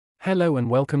Hello and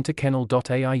welcome to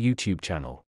Kennel.Ai YouTube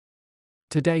channel.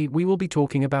 Today we will be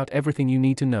talking about everything you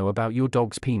need to know about your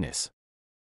dog's penis.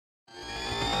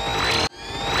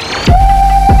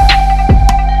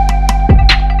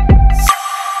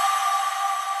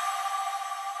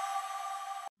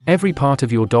 Every part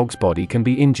of your dog's body can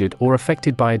be injured or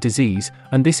affected by a disease,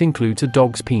 and this includes a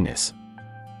dog's penis.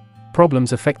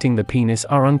 Problems affecting the penis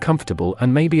are uncomfortable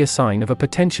and may be a sign of a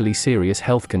potentially serious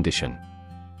health condition.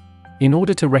 In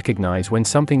order to recognize when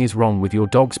something is wrong with your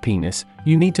dog's penis,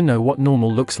 you need to know what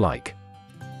normal looks like.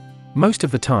 Most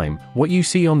of the time, what you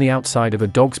see on the outside of a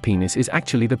dog's penis is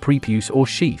actually the prepuce or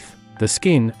sheath, the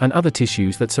skin, and other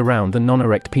tissues that surround the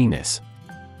non-erect penis.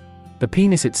 The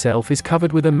penis itself is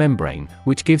covered with a membrane,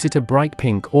 which gives it a bright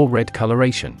pink or red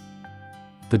coloration.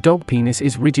 The dog penis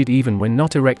is rigid even when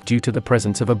not erect due to the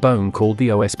presence of a bone called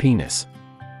the os penis.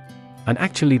 And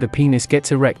actually the penis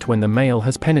gets erect when the male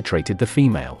has penetrated the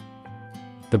female.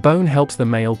 The bone helps the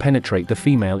male penetrate the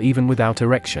female even without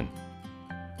erection.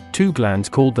 Two glands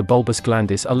called the bulbus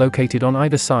glandis are located on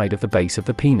either side of the base of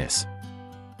the penis.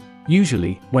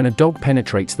 Usually, when a dog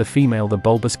penetrates the female, the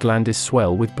bulbus glandis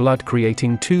swell with blood,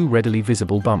 creating two readily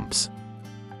visible bumps.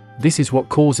 This is what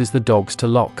causes the dogs to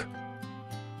lock.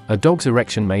 A dog's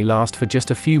erection may last for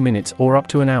just a few minutes or up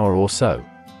to an hour or so.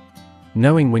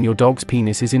 Knowing when your dog's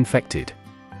penis is infected.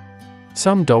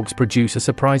 Some dogs produce a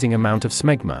surprising amount of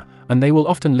smegma, and they will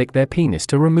often lick their penis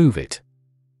to remove it.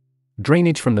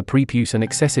 Drainage from the prepuce and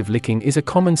excessive licking is a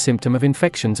common symptom of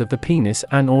infections of the penis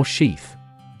and/or sheath.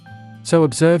 So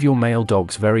observe your male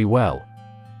dogs very well.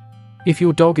 If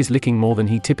your dog is licking more than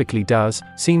he typically does,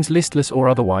 seems listless or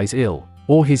otherwise ill,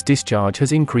 or his discharge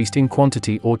has increased in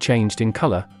quantity or changed in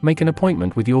color, make an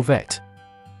appointment with your vet.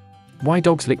 Why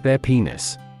dogs lick their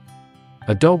penis?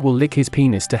 A dog will lick his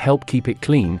penis to help keep it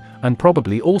clean, and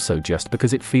probably also just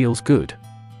because it feels good.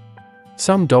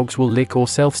 Some dogs will lick or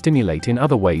self-stimulate in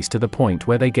other ways to the point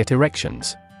where they get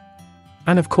erections.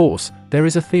 And of course, there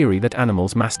is a theory that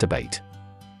animals masturbate.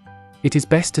 It is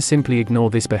best to simply ignore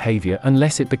this behavior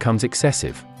unless it becomes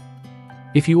excessive.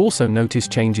 If you also notice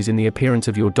changes in the appearance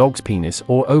of your dog's penis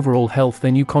or overall health,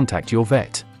 then you contact your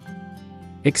vet.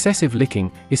 Excessive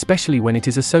licking, especially when it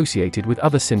is associated with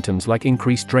other symptoms like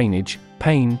increased drainage,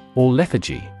 pain, or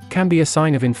lethargy, can be a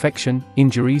sign of infection,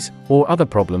 injuries, or other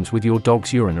problems with your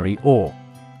dog's urinary or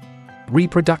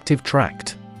reproductive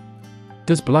tract.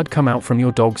 Does blood come out from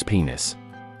your dog's penis?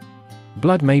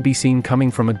 Blood may be seen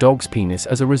coming from a dog's penis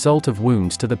as a result of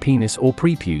wounds to the penis or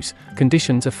prepuce,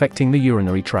 conditions affecting the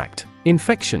urinary tract,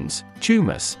 infections,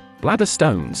 tumors, bladder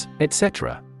stones,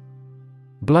 etc.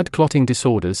 Blood clotting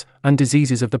disorders, and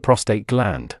diseases of the prostate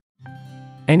gland.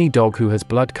 Any dog who has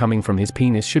blood coming from his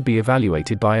penis should be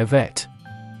evaluated by a vet.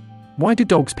 Why do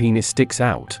dogs' penis sticks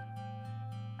out?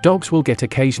 Dogs will get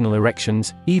occasional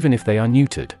erections, even if they are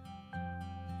neutered.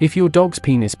 If your dog's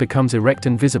penis becomes erect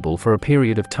and visible for a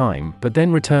period of time but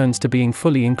then returns to being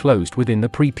fully enclosed within the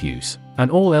prepuce, and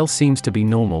all else seems to be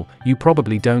normal, you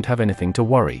probably don't have anything to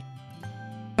worry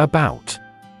about.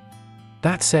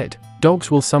 That said,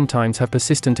 dogs will sometimes have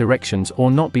persistent erections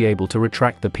or not be able to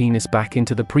retract the penis back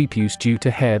into the prepuce due to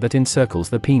hair that encircles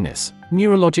the penis,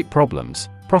 neurologic problems,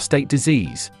 prostate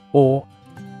disease, or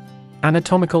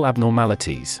anatomical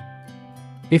abnormalities.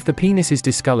 If the penis is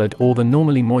discolored or the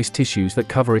normally moist tissues that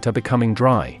cover it are becoming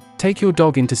dry, take your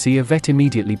dog in to see a vet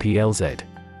immediately. PLZ.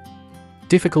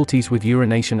 Difficulties with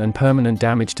urination and permanent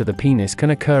damage to the penis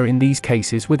can occur in these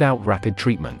cases without rapid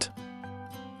treatment.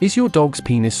 Is your dog's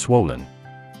penis swollen?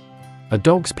 A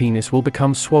dog's penis will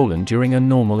become swollen during a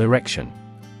normal erection.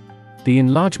 The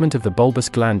enlargement of the bulbus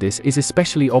glandis is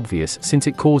especially obvious since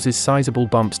it causes sizable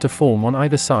bumps to form on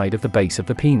either side of the base of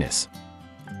the penis.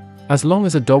 As long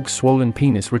as a dog's swollen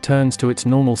penis returns to its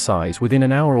normal size within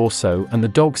an hour or so and the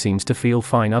dog seems to feel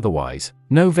fine otherwise,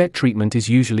 no vet treatment is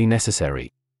usually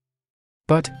necessary.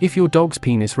 But if your dog's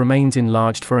penis remains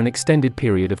enlarged for an extended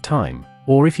period of time,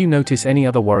 or if you notice any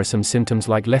other worrisome symptoms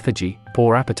like lethargy,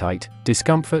 poor appetite,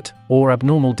 discomfort, or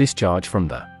abnormal discharge from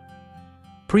the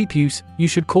prepuce, you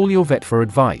should call your vet for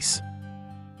advice.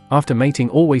 After mating,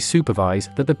 always supervise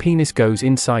that the penis goes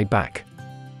inside back.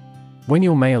 When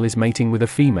your male is mating with a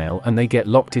female and they get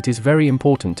locked, it is very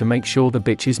important to make sure the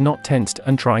bitch is not tensed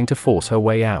and trying to force her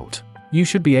way out. You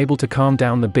should be able to calm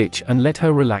down the bitch and let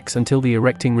her relax until the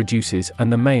erecting reduces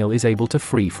and the male is able to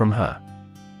free from her.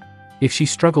 If she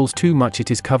struggles too much,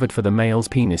 it is covered for the male's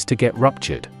penis to get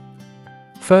ruptured.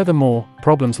 Furthermore,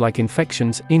 problems like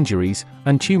infections, injuries,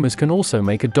 and tumors can also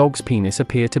make a dog's penis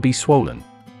appear to be swollen.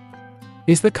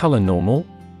 Is the color normal?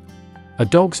 A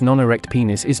dog's non-erect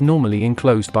penis is normally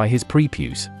enclosed by his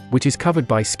prepuce, which is covered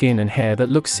by skin and hair that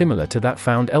looks similar to that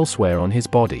found elsewhere on his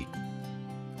body.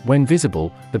 When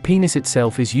visible, the penis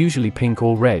itself is usually pink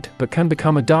or red but can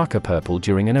become a darker purple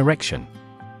during an erection.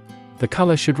 The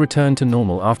color should return to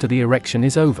normal after the erection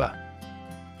is over.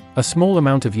 A small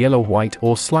amount of yellow-white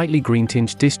or slightly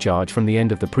green-tinged discharge from the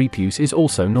end of the prepuce is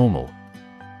also normal.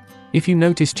 If you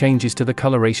notice changes to the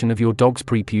coloration of your dog's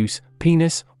prepuce,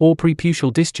 penis, or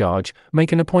preputial discharge,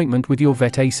 make an appointment with your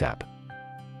vet ASAP.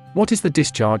 What is the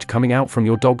discharge coming out from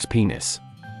your dog's penis?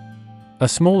 A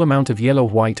small amount of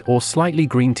yellow-white or slightly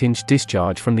green-tinged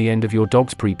discharge from the end of your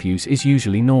dog's prepuce is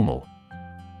usually normal.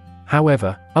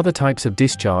 However, other types of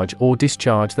discharge or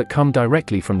discharge that come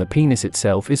directly from the penis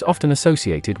itself is often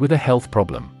associated with a health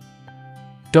problem.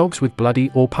 Dogs with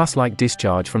bloody or pus-like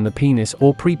discharge from the penis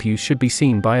or prepuce should be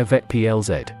seen by a vet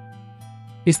PLZ.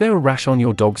 Is there a rash on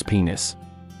your dog's penis?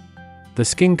 The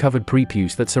skin-covered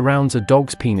prepuce that surrounds a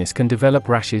dog's penis can develop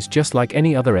rashes just like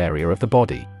any other area of the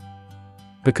body.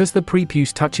 Because the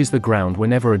prepuce touches the ground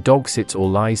whenever a dog sits or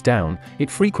lies down,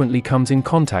 it frequently comes in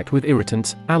contact with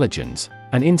irritants, allergens,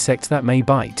 and insects that may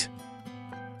bite.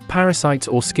 Parasites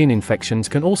or skin infections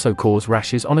can also cause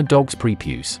rashes on a dog's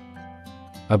prepuce.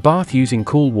 A bath using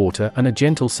cool water and a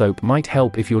gentle soap might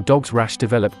help if your dog's rash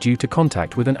developed due to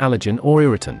contact with an allergen or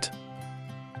irritant.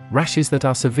 Rashes that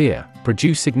are severe,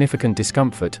 produce significant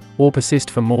discomfort, or persist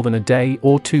for more than a day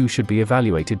or two should be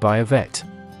evaluated by a vet.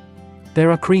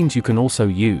 There are creams you can also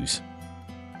use.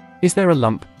 Is there a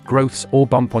lump, growths, or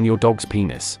bump on your dog's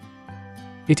penis?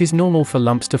 It is normal for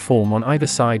lumps to form on either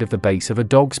side of the base of a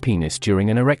dog's penis during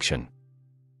an erection.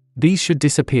 These should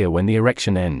disappear when the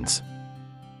erection ends.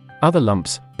 Other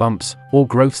lumps, bumps, or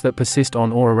growths that persist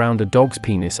on or around a dog's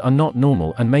penis are not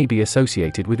normal and may be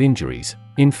associated with injuries,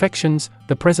 infections,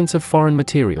 the presence of foreign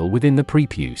material within the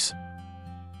prepuce,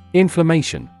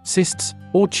 inflammation, cysts,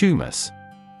 or tumors.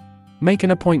 Make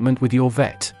an appointment with your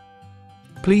vet.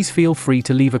 Please feel free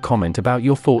to leave a comment about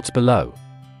your thoughts below.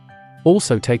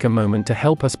 Also take a moment to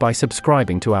help us by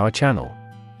subscribing to our channel.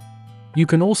 You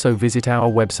can also visit our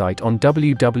website on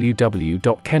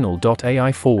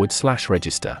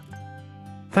www.Kennel.Ai/register.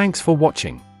 Thanks for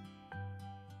watching.